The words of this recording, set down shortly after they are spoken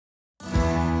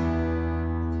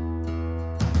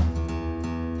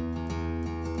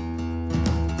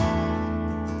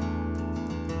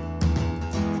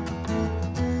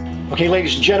Okay,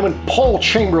 ladies and gentlemen, Paul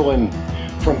Chamberlain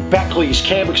from Beckley's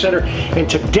Camping Center, and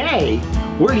today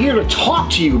we're here to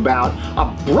talk to you about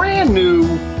a brand new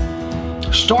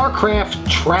StarCraft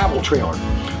travel trailer.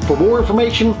 For more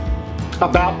information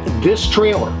about this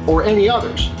trailer or any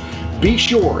others, be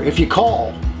sure if you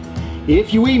call,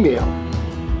 if you email,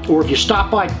 or if you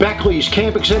stop by Beckley's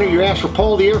Camping Center, you ask for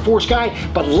Paul the Air Force guy.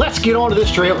 But let's get on to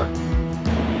this trailer.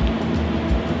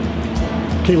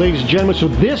 Okay, ladies and gentlemen, so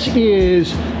this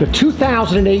is the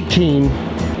 2018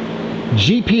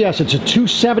 GPS. It's a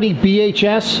 270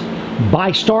 BHS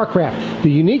by StarCraft. The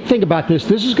unique thing about this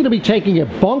is going to be taking a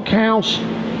bunkhouse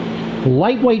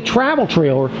lightweight travel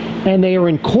trailer, and they are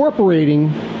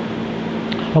incorporating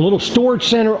a little storage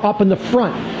center up in the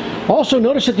front. Also,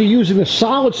 notice that they're using the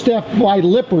solid step by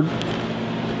Lippert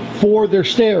for their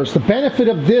stairs. The benefit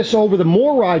of this over the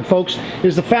MORryde, folks,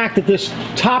 is the fact that this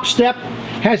top step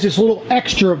has this little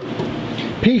extra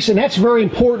piece, and that's very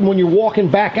important when you're walking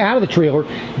back out of the trailer.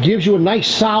 Gives you a nice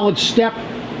solid step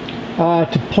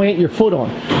to plant your foot on.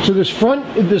 So this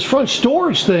front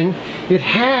storage thing, it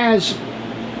has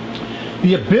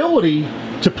the ability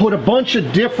to put a bunch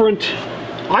of different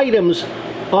items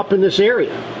up in this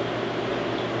area.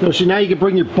 So now you can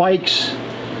bring your bikes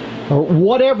or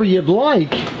whatever you'd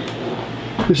like.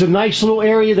 There's a nice little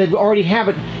area. They already have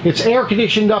it. It's air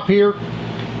conditioned up here.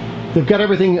 They've got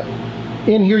everything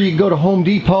in here. You can go to Home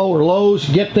Depot or Lowe's,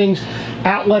 get things.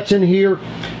 Outlets in here.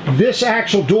 This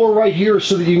actual door right here is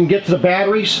so that you can get to the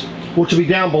batteries, which will be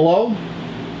down below.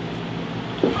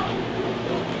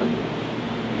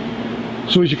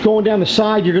 So as you're going down the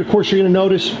side, of course you're going to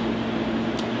notice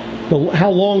how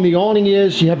long the awning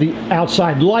is. You have the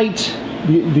outside lights,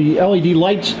 the LED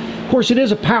lights. Of course, it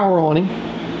is a power awning.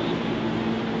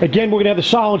 Again, we're going to have the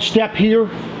solid step here.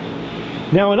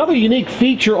 Now, another unique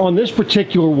feature on this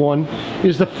particular one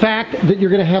is the fact that you're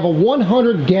going to have a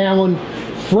 100-gallon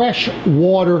fresh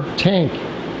water tank.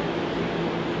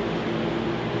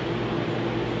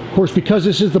 Of course, because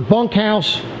this is the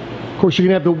bunkhouse, of course, you're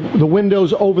going to have the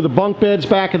windows over the bunk beds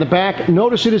back in the back.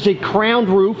 Notice it is a crowned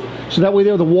roof, so that way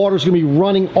there the water is going to be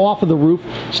running off of the roof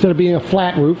instead of being a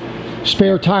flat roof.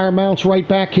 Spare tire mounts right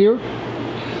back here.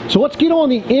 So let's get on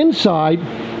the inside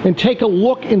and take a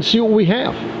look and see what we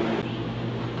have.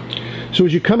 So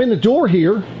as you come in the door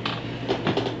here,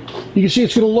 you can see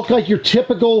it's going to look like your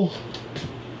typical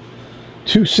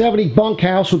 270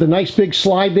 bunkhouse with a nice big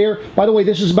slide there. By the way,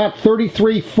 this is about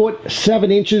 33 foot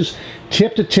 7 inches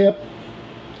tip to tip,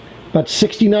 about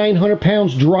 6,900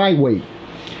 pounds dry weight.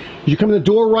 As you come in the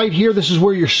door right here, this is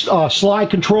where your slide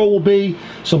control will be,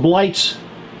 some lights,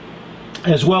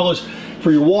 as well as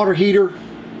for your water heater,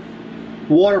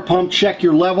 water pump, check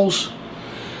your levels.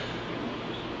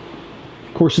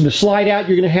 Of course, in the slide out,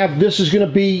 you're going to have, this is going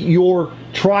to be your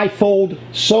tri-fold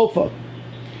sofa.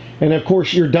 And of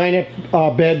course, your dinette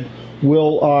bed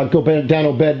will go down to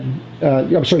a bed,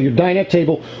 I'm sorry, your dinette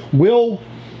table will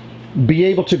be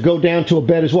able to go down to a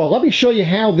bed as well. Let me show you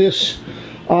how this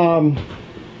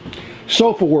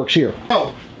sofa works here.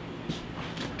 Oh,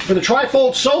 for the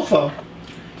tri-fold sofa,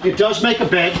 it does make a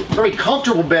bed, very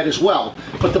comfortable bed as well.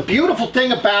 But the beautiful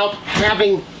thing about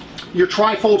having your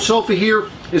tri-fold sofa here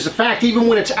is the fact even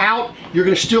when it's out, you're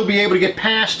going to still be able to get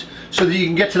past so that you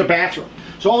can get to the bathroom.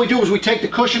 So all we do is we take the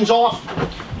cushions off.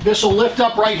 This will lift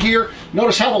up right here.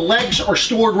 Notice how the legs are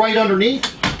stored right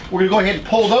underneath. We're going to go ahead and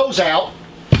pull those out.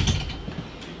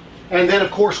 And then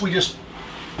of course we just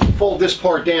fold this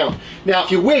part down. Now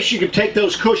if you wish, you can take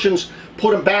those cushions,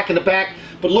 put them back in the back,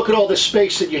 but look at all this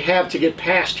space that you have to get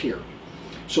past here.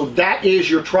 So that is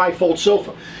your tri-fold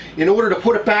sofa. In order to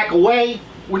put it back away,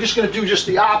 we're just going to do just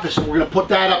the opposite. We're going to put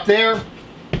that up there,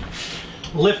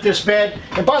 lift this bed,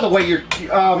 and by the way, you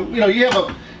have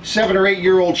a 7 or 8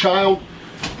 year old child.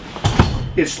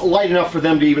 It's light enough for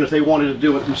them to, even if they wanted to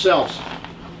do it themselves.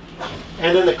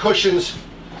 And then the cushions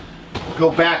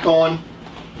go back on,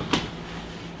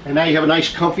 and now you have a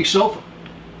nice comfy sofa.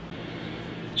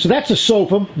 So that's the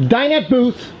sofa. Dinette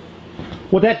booth,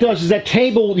 what that does is that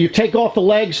table, you take off the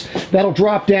legs, that'll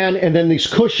drop down, and then these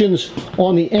cushions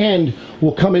on the end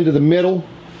will come into the middle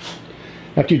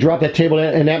after you drop that table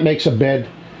down, and that makes a bed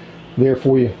there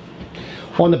for you.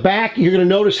 On the back, you're going to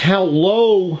notice how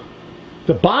low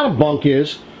the bottom bunk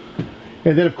is,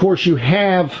 and then of course you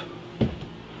have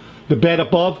the bed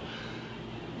above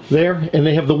there, and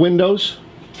they have the windows.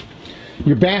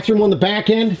 Your bathroom on the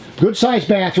back end, good sized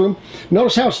bathroom.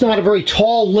 Notice how it's not a very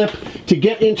tall lip to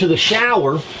get into the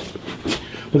shower,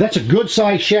 but that's a good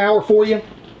sized shower for you.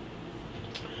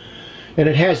 And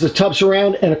it has the tub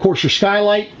surround, and of course your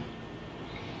skylight,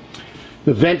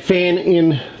 the vent fan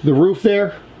in the roof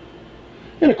there,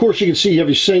 and of course you can see you have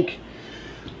your sink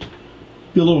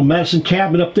Your little medicine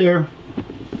cabinet up there.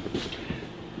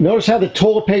 Notice how the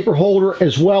toilet paper holder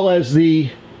as well as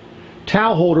the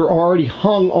towel holder are already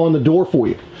hung on the door for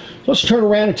you. So let's turn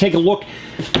around and take a look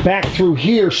back through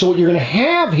here. So what you're going to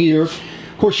have here, of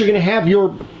course, you're going to have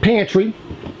your pantry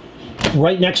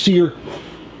right next to your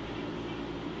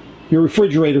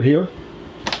refrigerator here.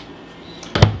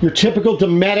 Your typical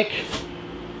Dometic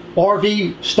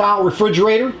RV style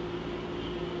refrigerator.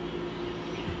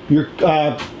 Your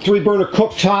 3-burner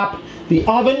cooktop, the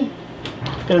oven,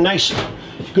 and a nice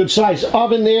good sized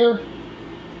oven there.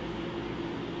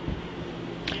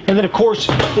 And then of course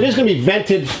it is going to be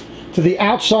vented to the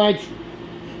outside,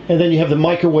 and then you have the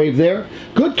microwave there.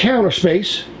 Good counter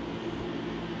space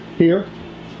here.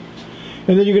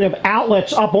 And then you're going to have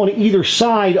outlets up on either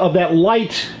side of that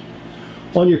light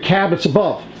on your cabinets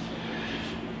above.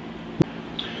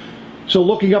 So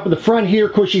looking up in the front here,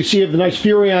 of course you see you have the nice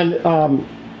Furrion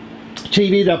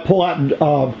TV that pull out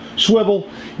and swivel.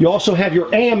 You also have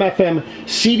your AM/FM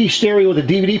CD stereo with a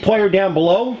DVD player down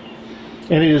below,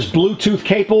 and it is Bluetooth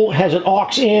capable, has an aux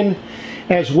in,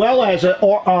 as well as a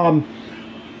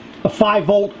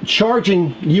 5-volt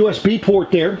charging USB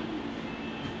port there.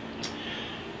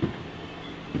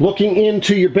 Looking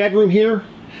into your bedroom here.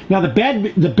 Now the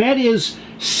bed is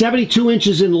 72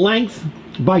 inches in length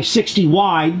by 60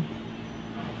 wide.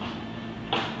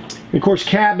 And of course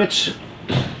cabinets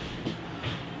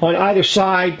on either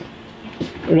side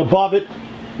and above it,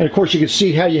 and of course you can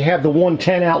see how you have the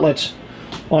 110 outlets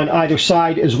on either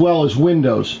side as well as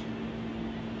windows.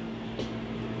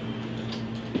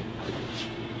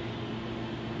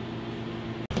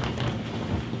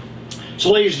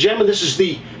 So ladies and gentlemen, this is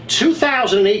the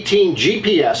 2018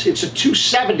 GPS. It's a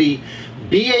 270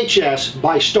 BHS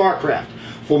by StarCraft.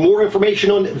 For more information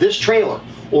on this trailer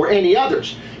or any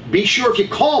others, be sure if you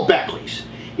call Beckley's,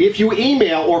 if you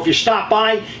email, or if you stop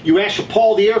by, you ask for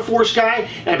Paul the Air Force guy,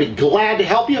 and I'd be glad to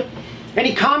help you.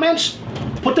 Any comments?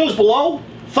 Put those below.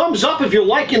 Thumbs up if you're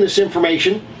liking this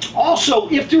information. Also,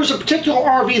 if there's a particular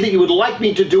RV that you would like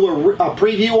me to do a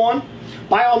preview on,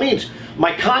 by all means,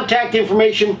 my contact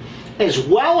information as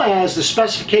well as the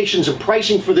specifications and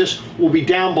pricing for this will be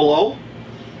down below.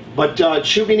 But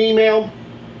shoot me an email,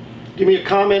 give me a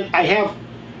comment. I have,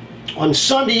 on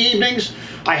Sunday evenings,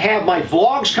 I have my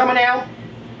vlogs coming out,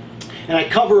 and I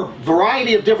cover a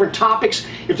variety of different topics.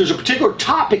 If there's a particular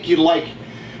topic you'd like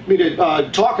me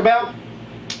to talk about,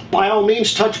 by all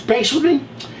means touch base with me.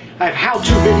 I have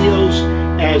how-to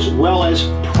videos as well as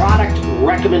product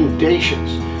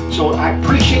recommendations. So I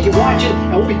appreciate you watching,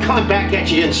 and we'll be coming back at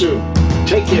you again soon.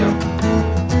 Take care.